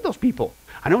best way. Look at those people.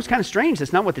 I know it's kind of strange.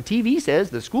 That's not what the TV says,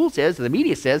 the school says, the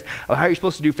media says, of how you're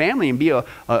supposed to do family and be a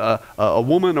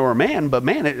woman or a man. But,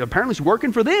 man, it apparently it's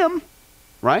working for them,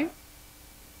 right?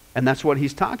 And that's what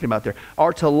he's talking about there.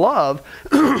 Are to love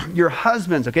your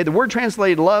husbands. Okay, the word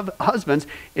translated love husbands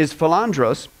is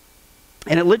philandros.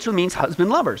 And it literally means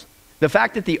husband lovers. The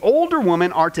fact that the older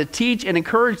women are to teach and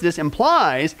encourage this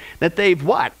implies that they've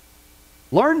what?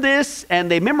 Learned this and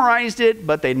they memorized it,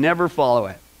 but they never follow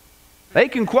it. They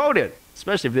can quote it,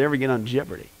 especially if they ever get on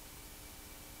Jeopardy.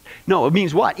 No, it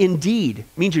means what? Indeed.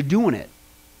 It means you're doing it.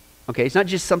 Okay, it's not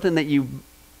just something that you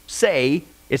say,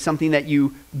 it's something that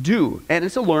you do. And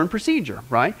it's a learned procedure,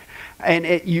 right? And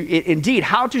indeed,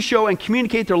 how to show and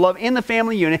communicate their love in the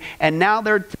family unit, and now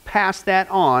they're to pass that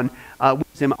on,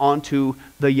 wisdom onto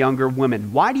the younger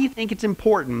women. Why do you think it's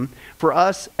important for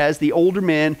us as the older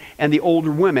men and the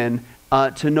older women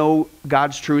to know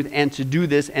God's truth and to do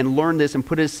this and learn this and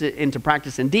put this into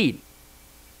practice indeed?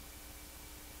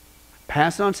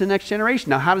 Pass it on to the next generation.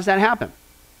 Now, how does that happen?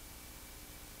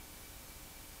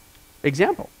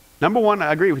 Example. Number one,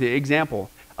 I agree with you. Example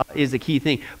is the key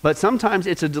thing. But sometimes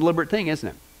it's a deliberate thing, isn't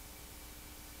it?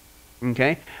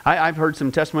 Okay? I've heard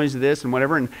some testimonies of this and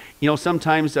whatever. And, you know,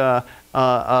 sometimes a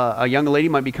young lady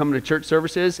might be coming to church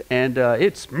services and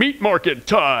it's meat market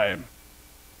time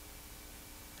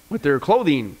with their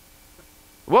clothing.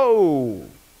 Whoa!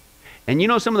 And you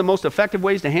know some of the most effective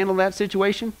ways to handle that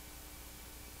situation?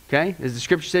 Okay? As the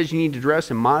scripture says, you need to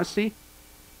dress in modesty.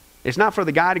 It's not for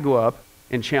the guy to go up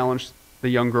and challenge the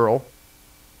young girl.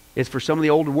 It's for some of the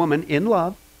older women in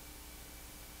love,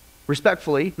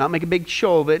 respectfully, not make a big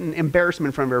show of it and embarrassment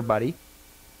in front of everybody,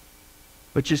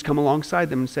 but just come alongside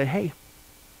them and say, hey,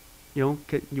 you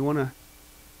know, you want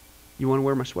to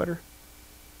wear my sweater?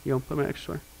 You know, put my extra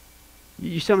sweater.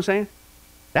 You see what I'm saying?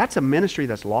 That's a ministry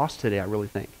that's lost today, I really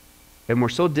think. And we're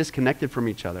so disconnected from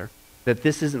each other that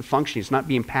this isn't functioning. It's not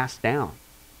being passed down,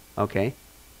 okay?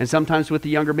 And sometimes with the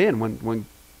younger men, when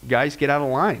guys get out of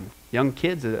line, young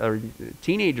kids or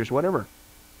teenagers, whatever,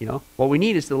 you know, what we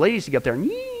need is the ladies to get up there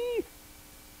and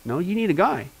no, you need a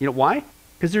guy. You know why?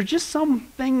 Because there's just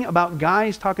something about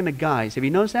guys talking to guys. Have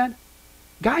you noticed that?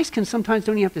 Guys can sometimes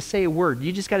don't even have to say a word.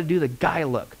 You just got to do the guy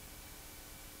look.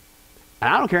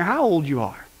 And I don't care how old you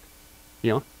are.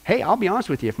 You know, hey, I'll be honest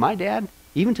with you. If my dad,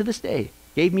 even to this day,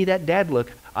 gave me that dad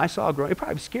look I saw growing, it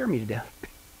probably scared me to death.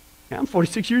 I'm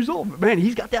 46 years old, but man,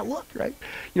 he's got that look, right?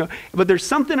 You know, but there's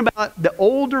something about the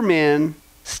older men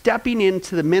stepping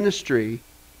into the ministry,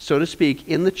 so to speak,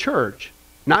 in the church,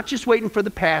 not just waiting for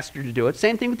the pastor to do it.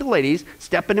 Same thing with the ladies,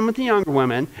 stepping in with the younger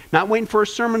women, not waiting for a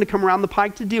sermon to come around the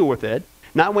pike to deal with it,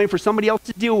 not waiting for somebody else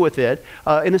to deal with it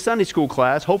in a Sunday school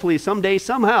class. Hopefully someday,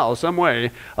 somehow, some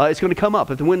way, it's going to come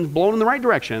up. If the wind's blowing in the right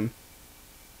direction,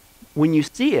 when you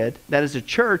see it, that as a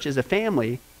church, as a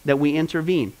family, that we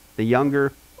intervene. The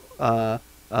younger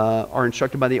are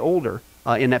instructed by the older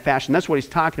in that fashion. That's what he's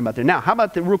talking about there. Now, how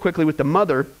about real quickly with the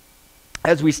mother?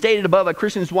 As we stated above, a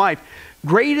Christian's wife,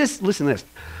 listen to this.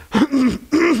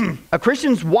 A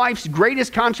Christian's wife's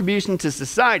greatest contribution to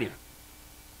society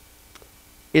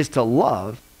is to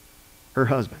love her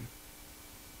husband.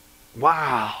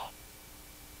 Wow.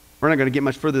 We're not going to get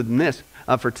much further than this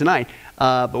for tonight.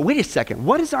 But wait a second.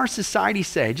 What does our society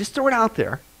say? Just throw it out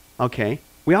there. Okay.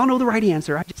 We all know the right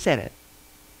answer. I just said it.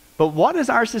 But what does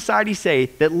our society say?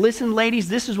 That, listen, ladies,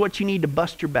 this is what you need to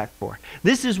bust your back for.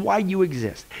 This is why you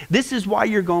exist. This is why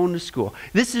you're going to school.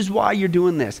 This is why you're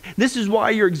doing this. This is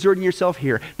why you're exerting yourself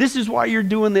here. This is why you're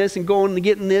doing this and going and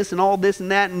getting this and all this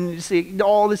and that and see,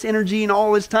 all this energy and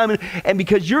all this time. And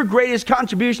because your greatest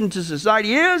contribution to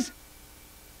society is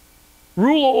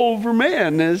rule over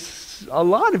man. There's a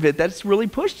lot of it that's really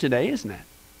pushed today, isn't it?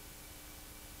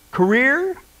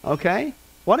 Career, okay.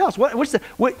 What else?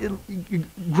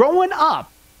 Growing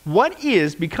up, what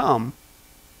is become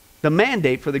the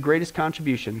mandate for the greatest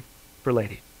contribution for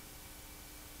ladies?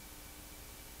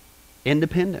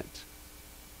 Independence.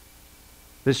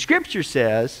 The scripture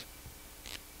says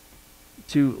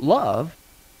to love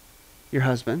your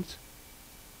husbands.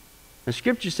 The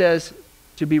scripture says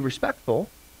to be respectful.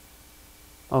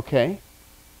 Okay.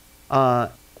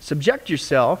 Subject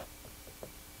yourself.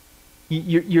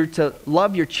 You're to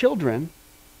love your children.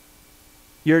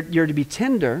 You're to be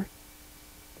tender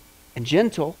and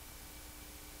gentle.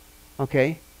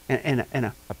 Okay. And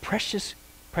a precious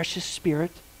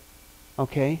spirit.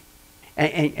 Okay.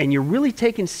 And you're really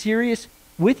taking serious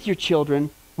with your children,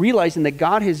 realizing that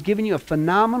God has given you a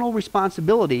phenomenal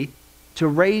responsibility to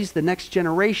raise the next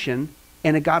generation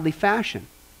in a godly fashion.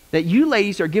 That you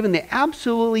ladies are given the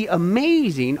absolutely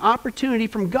amazing opportunity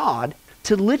from God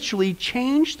to literally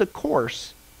change the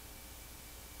course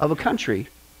of a country,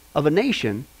 of a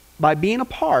nation, by being a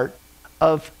part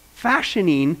of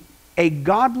fashioning a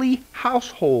godly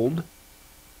household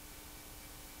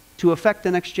to affect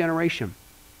the next generation.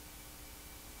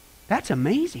 That's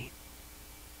amazing.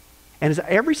 And as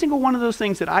every single one of those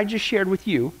things that I just shared with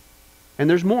you, and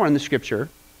there's more in the scripture,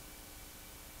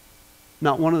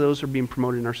 not one of those are being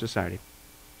promoted in our society.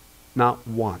 Not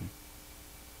one.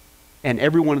 And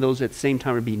every one of those at the same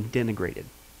time are being denigrated.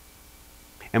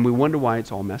 And we wonder why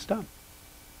it's all messed up.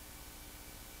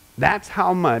 That's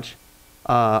how much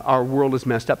our world is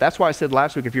messed up. That's why I said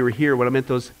last week, if you were here, when I meant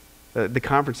those, the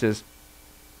conferences,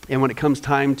 and when it comes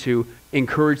time to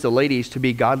encourage the ladies to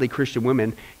be godly Christian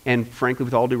women, and frankly,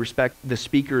 with all due respect, the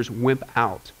speakers wimp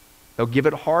out. They'll give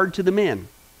it hard to the men,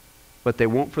 but they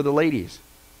won't for the ladies.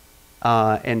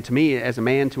 And to me, as a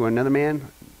man to another man,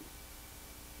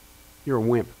 you're a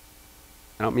wimp.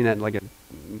 I don't mean that like a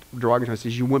derogatory.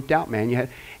 Says you wimped out, man.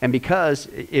 And because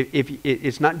if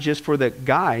it's not just for the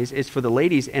guys, it's for the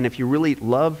ladies. And if you really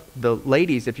love the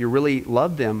ladies, if you really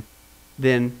love them,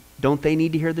 then don't they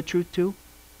need to hear the truth too?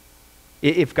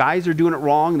 If guys are doing it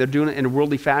wrong, they're doing it in a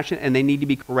worldly fashion, and they need to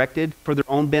be corrected for their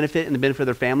own benefit and the benefit of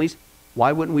their families,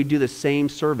 why wouldn't we do the same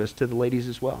service to the ladies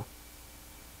as well?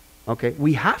 Okay,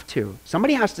 we have to.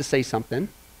 Somebody has to say something,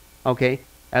 okay,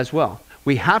 as well.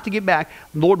 We have to get back.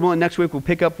 Lord willing, next week we'll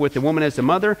pick up with the woman as the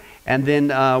mother, and then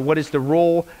what is the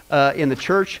role in the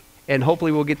church, and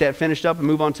hopefully we'll get that finished up and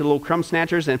move on to the little crumb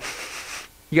snatchers. And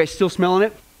you guys still smelling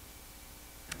it?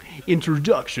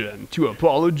 Introduction to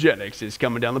Apologetics is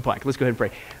coming down the pike. Let's go ahead and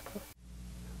pray.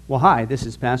 Well, hi, this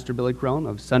is Pastor Billy Crone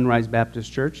of Sunrise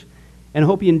Baptist Church, and I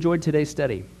hope you enjoyed today's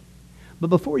study. But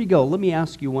before you go, let me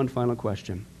ask you one final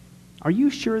question. Are you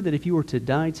sure that if you were to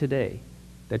die today,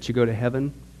 that you go to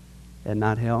heaven and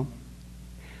not hell?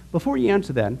 Before you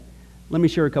answer that, let me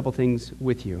share a couple things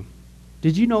with you.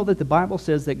 Did you know that the Bible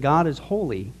says that God is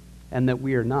holy and that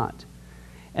we are not?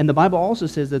 And the Bible also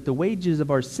says that the wages of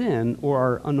our sin or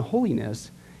our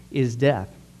unholiness is death.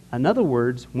 In other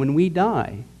words, when we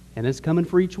die, and it's coming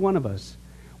for each one of us,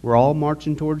 we're all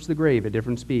marching towards the grave at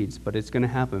different speeds, but it's going to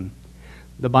happen.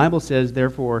 The Bible says,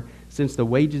 therefore, since the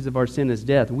wages of our sin is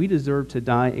death, we deserve to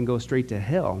die and go straight to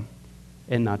hell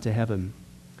and not to heaven.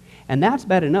 And that's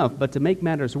bad enough, but to make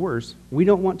matters worse, we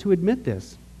don't want to admit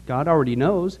this. God already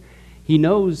knows. He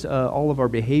knows all of our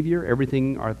behavior,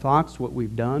 everything, our thoughts, what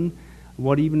we've done,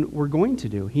 what even we're going to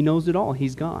do. He knows it all.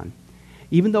 He's gone.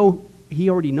 Even though he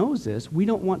already knows this, we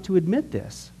don't want to admit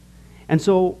this. And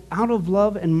so, out of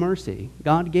love and mercy,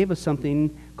 God gave us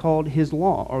something called his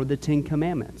law, or the 10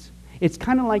 Commandments. It's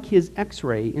kind of like his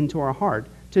x-ray into our heart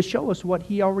to show us what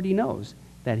he already knows,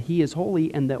 that he is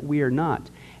holy and that we are not.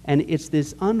 And it's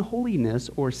this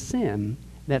unholiness or sin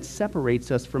that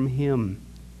separates us from him.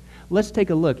 Let's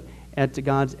take a look at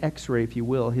God's x-ray, if you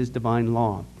will, his divine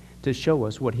law, to show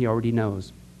us what he already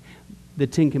knows. The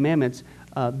 10 Commandments,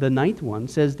 the 9th one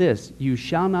says this: you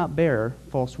shall not bear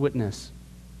false witness.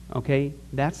 Okay?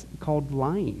 That's called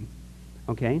lying.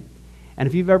 Okay? And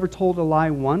if you've ever told a lie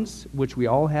once, which we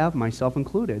all have, myself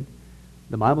included,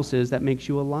 the Bible says that makes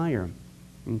you a liar.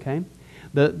 Okay?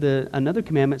 Another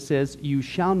commandment says you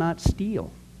shall not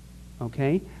steal.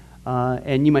 Okay?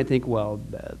 And you might think, well,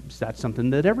 that's something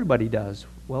that everybody does.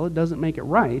 Well, it doesn't make it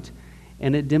right.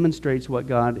 And it demonstrates what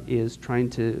God is trying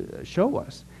to show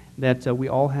us, that we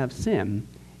all have sin,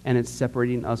 and it's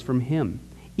separating us from him.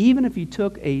 Even if you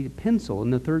took a pencil in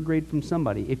the 3rd grade from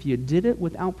somebody, if you did it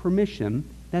without permission,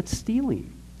 that's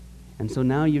stealing. And so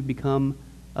now you've become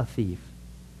a thief.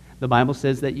 The Bible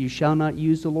says that you shall not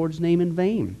use the Lord's name in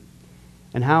vain.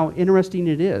 And how interesting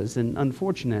it is and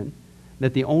unfortunate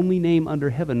that the only name under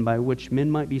heaven by which men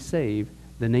might be saved,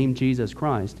 the name Jesus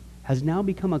Christ, has now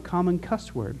become a common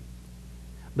cuss word.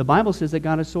 The Bible says that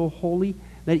God is so holy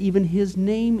that even his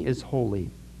name is holy.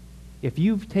 If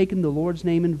you've taken the Lord's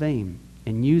name in vain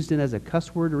and used it as a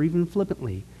cuss word or even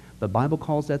flippantly, the Bible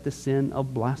calls that the sin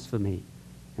of blasphemy.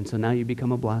 And so now you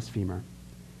become a blasphemer.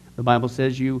 The Bible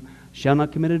says you shall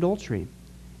not commit adultery.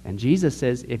 And Jesus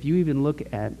says if you even look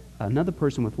at another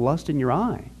person with lust in your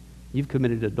eye, you've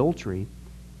committed adultery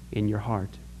in your heart.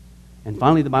 And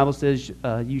finally, the Bible says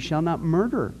you shall not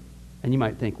murder. And you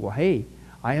might think, well, hey,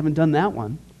 I haven't done that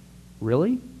one.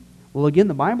 Really? Well, again,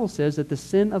 the Bible says that the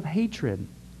sin of hatred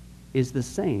is the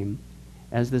same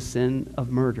as the sin of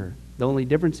murder. The only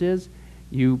difference is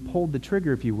you pulled the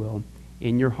trigger, if you will,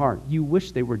 in your heart. You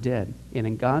wish they were dead. And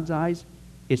in God's eyes,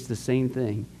 it's the same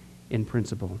thing in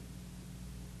principle.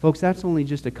 Folks, that's only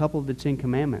just a couple of the 10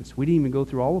 Commandments. We didn't even go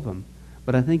through all of them.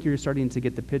 But I think you're starting to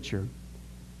get the picture.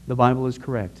 The Bible is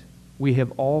correct. We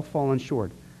have all fallen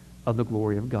short of the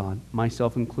glory of God,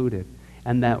 myself included,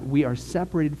 and that we are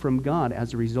separated from God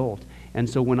as a result. And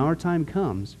so when our time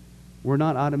comes, we're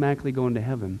not automatically going to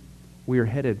heaven. We are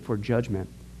headed for judgment.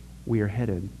 We are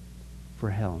headed for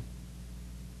hell.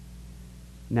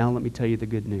 Now let me tell you the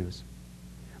good news.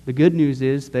 The good news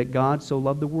is that God so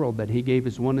loved the world that he gave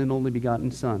his one and only begotten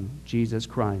Son, Jesus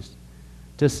Christ,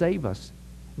 to save us.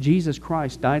 Jesus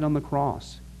Christ died on the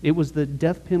cross. It was the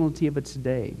death penalty of its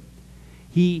day.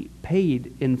 He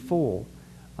paid in full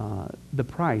the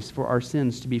price for our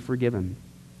sins to be forgiven.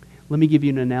 Let me give you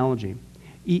an analogy.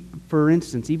 For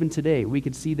instance, even today, we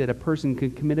could see that a person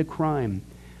could commit a crime.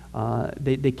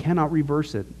 They cannot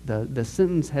reverse it. The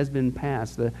sentence has been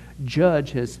passed. The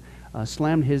judge has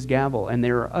slammed his gavel, and they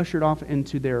are ushered off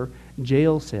into their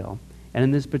jail cell. And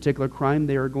in this particular crime,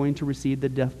 they are going to receive the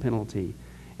death penalty.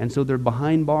 And so they're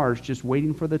behind bars just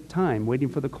waiting for the time, waiting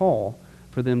for the call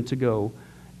for them to go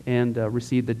and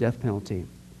receive the death penalty.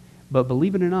 But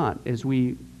believe it or not, as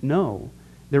we know,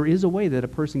 there is a way that a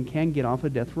person can get off a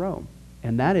death row.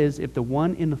 And that is if the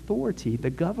one in authority, the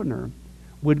governor,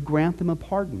 would grant them a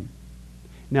pardon.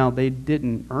 Now, they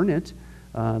didn't earn it.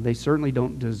 They certainly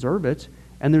don't deserve it.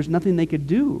 And there's nothing they could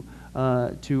do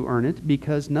to earn it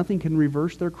because nothing can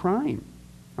reverse their crime.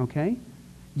 Okay?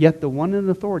 Yet the one in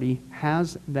authority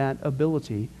has that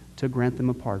ability to grant them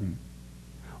a pardon.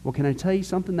 Well, can I tell you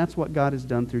something? That's what God has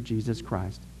done through Jesus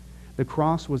Christ. The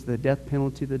cross was the death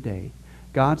penalty of the day.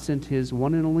 God sent his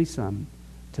one and only Son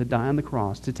to die on the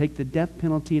cross, to take the death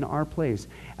penalty in our place,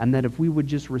 and that if we would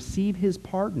just receive his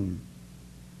pardon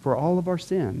for all of our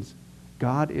sins,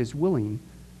 God is willing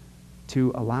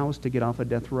to allow us to get off a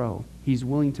death row. He's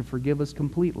willing to forgive us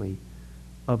completely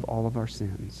of all of our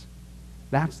sins.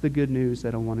 That's the good news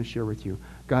that I want to share with you.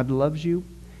 God loves you.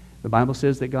 The Bible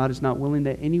says that God is not willing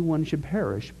that anyone should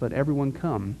perish, but everyone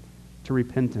come to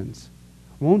repentance.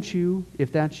 Won't you,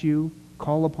 if that's you,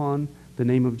 call upon the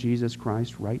name of Jesus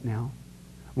Christ right now?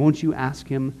 Won't you ask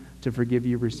him to forgive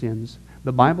you your sins?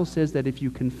 The Bible says that if you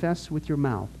confess with your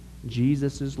mouth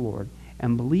Jesus is Lord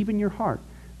and believe in your heart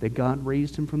that God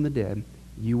raised him from the dead,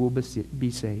 you will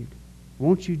be saved.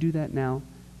 Won't you do that now,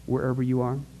 wherever you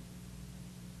are?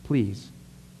 Please,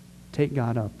 take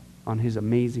God up on his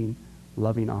amazing,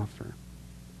 loving offer.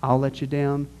 I'll let you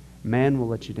down. Man will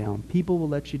let you down. People will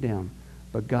let you down.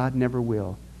 But God never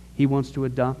will. He wants to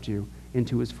adopt you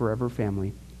into his forever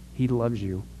family. He loves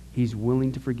you. He's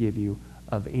willing to forgive you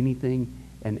of anything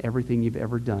and everything you've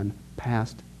ever done,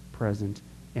 past, present,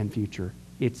 and future.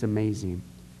 It's amazing.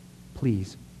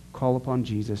 Please, call upon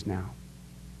Jesus now.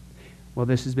 Well,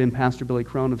 this has been Pastor Billy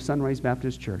Crone of Sunrise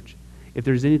Baptist Church. If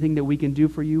there's anything that we can do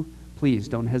for you, please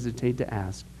don't hesitate to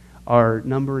ask. Our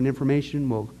number and information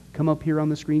will come up here on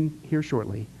the screen here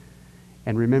shortly.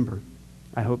 And remember,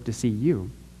 I hope to see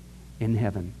you in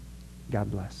heaven.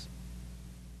 God bless.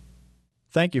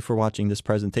 Thank you for watching this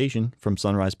presentation from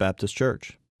Sunrise Baptist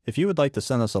Church. If you would like to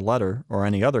send us a letter or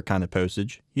any other kind of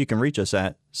postage, you can reach us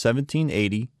at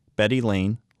 1780 Betty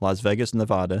Lane, Las Vegas,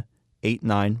 Nevada,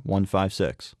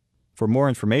 89156. For more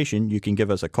information, you can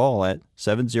give us a call at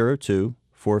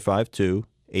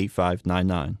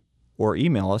 702-452-8599 or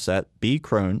email us at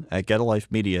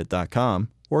bcrone@getalifemedia.com,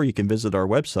 or you can visit our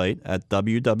website at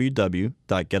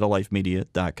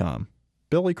www.getalifemedia.com.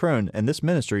 Billy Crone and this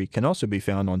ministry can also be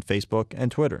found on Facebook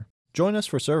and Twitter. Join us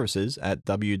for services at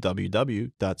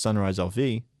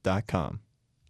www.sunriselv.com.